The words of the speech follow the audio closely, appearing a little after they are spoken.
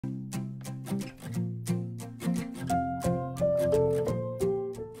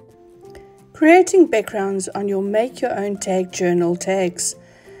Creating backgrounds on your Make Your Own Tag journal tags.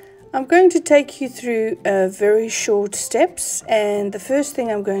 I'm going to take you through very short steps, and the first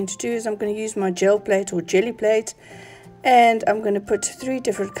thing I'm going to do is I'm going to use my gel plate or jelly plate, and I'm going to put 3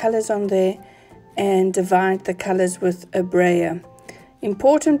 different colors on there and divide the colors with a brayer.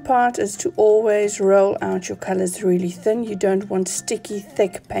 Important part is to always roll out your colors really thin. You don't want sticky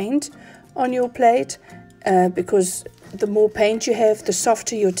thick paint on your plate because the more paint you have, the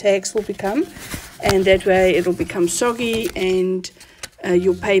softer your tags will become, and that way it'll become soggy and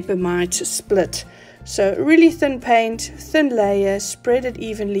your paper might split. So really thin paint, thin layer, spread it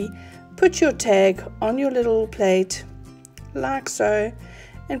evenly, put your tag on your little plate like so,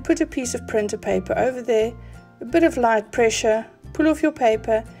 and put a piece of printer paper over there, a bit of light pressure, pull off your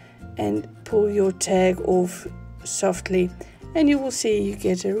paper and pull your tag off softly, and you will see you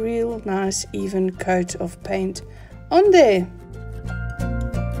get a real nice even coat of paint on there.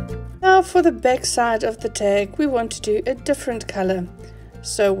 Now for the back side of the tag, we want to do a different color.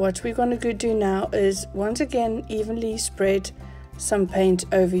 So what we're going to do now is once again evenly spread some paint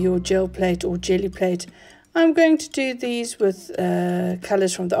over your gel plate or jelly plate. I'm going to do these with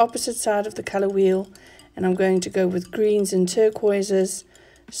colors from the opposite side of the color wheel, and I'm going to go with greens and turquoises,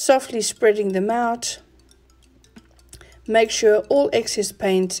 softly spreading them out. Make sure all excess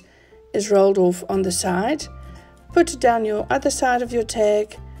paint is rolled off on the side. Put it down your other side of your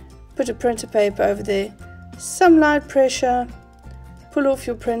tag, put a printer paper over there, some light pressure, pull off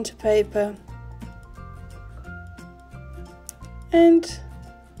your printer paper and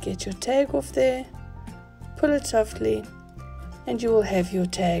get your tag off there, pull it softly, and you will have your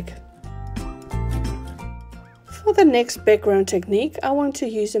tag. For the next background technique, I want to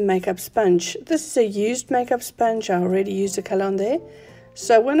use a makeup sponge. This is a used makeup sponge. I already used a color on there.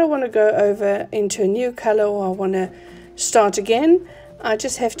 So when I want to go over into a new color, or I want to start again, I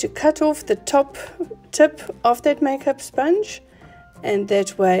just have to cut off the top tip of that makeup sponge, and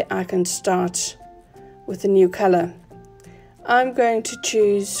that way I can start with a new color. I'm going to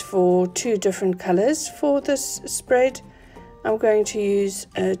choose for 2 different colors for this spread. I'm going to use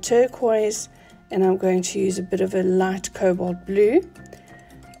a turquoise, and I'm going to use a bit of a light cobalt blue.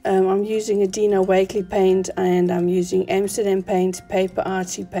 I'm using a Dina Wakley paint, and I'm using Amsterdam paint, Paper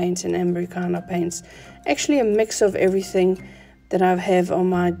Artsy paint and Americana paints. Actually a mix of everything that I have on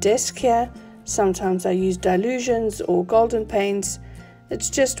my desk here. Sometimes I use dilutions or golden paints.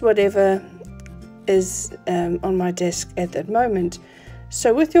 It's just whatever is on my desk at that moment.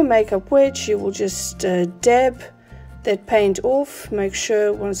 So with your makeup wedge, you will just dab that paint off. Make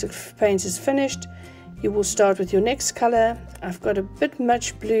sure once the paint is finished, you will start with your next color. I've got a bit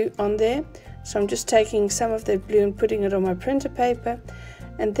much blue on there, so I'm just taking some of that blue and putting it on my printer paper,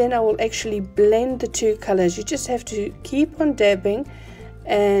 and then I will actually blend the 2 colors. You just have to keep on dabbing,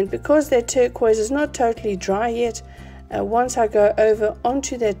 and because that turquoise is not totally dry yet, once I go over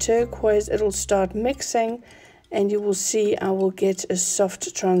onto that turquoise, it'll start mixing, and you will see I will get a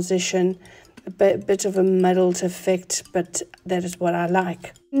soft transition, a bit of a muddled effect, but that is what I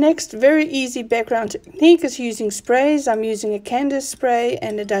like. Next, very easy background technique is using sprays. I'm using a Candice spray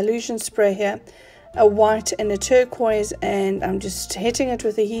and a dilution spray here, a white and a turquoise, and I'm just hitting it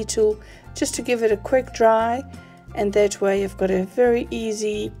with a heat tool just to give it a quick dry, and that way you've got a very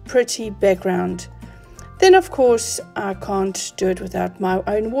easy, pretty background. Then of course I can't do it without my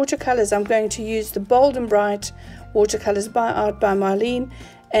own watercolors. I'm going to use the Bold and Bright watercolors by Art by Marlene,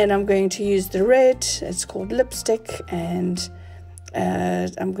 and I'm going to use the red, it's called lipstick, and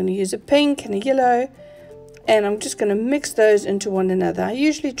I'm going to use a pink and a yellow, and I'm just going to mix those into one another. I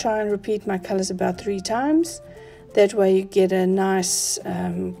usually try and repeat my colors about 3 times. That way you get a nice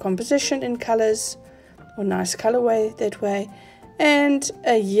composition in colors, or nice colorway that way. And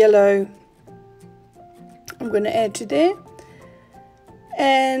a yellow I'm going to add to there.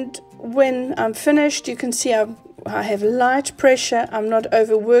 And when I'm finished, you can see I have light pressure. I'm not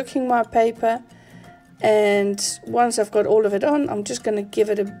overworking my paper. And once I've got all of it on, I'm just going to give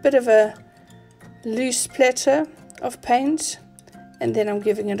it a bit of a loose splatter of paint, and then I'm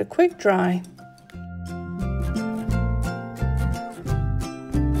giving it a quick dry.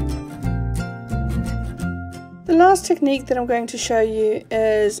 The last technique that I'm going to show you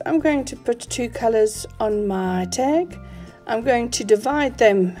is I'm going to put 2 colors on my tag. I'm going to divide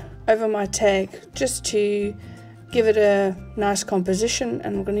them over my tag just to give it a nice composition,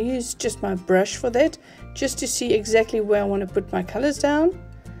 and I'm going to use just my brush for that, just to see exactly where I want to put my colors down.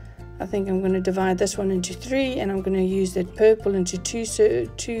 I think I'm going to divide this one into 3, and I'm going to use that purple into two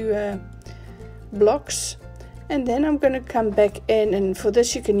blocks, and then I'm going to come back in, and for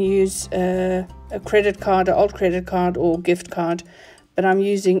this you can use a credit card, an old credit card or gift card, but I'm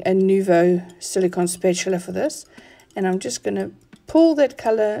using a Nuvo silicone spatula for this, and I'm just going to pull that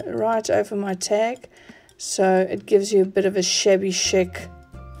color right over my tag so it gives you a bit of a shabby chic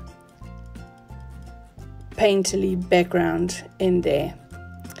painterly background in there.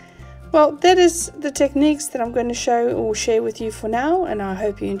 Well, that is the techniques that I'm going to show or share with you for now, and I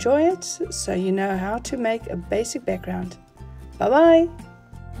hope you enjoy it so you know how to make a basic background. Bye bye.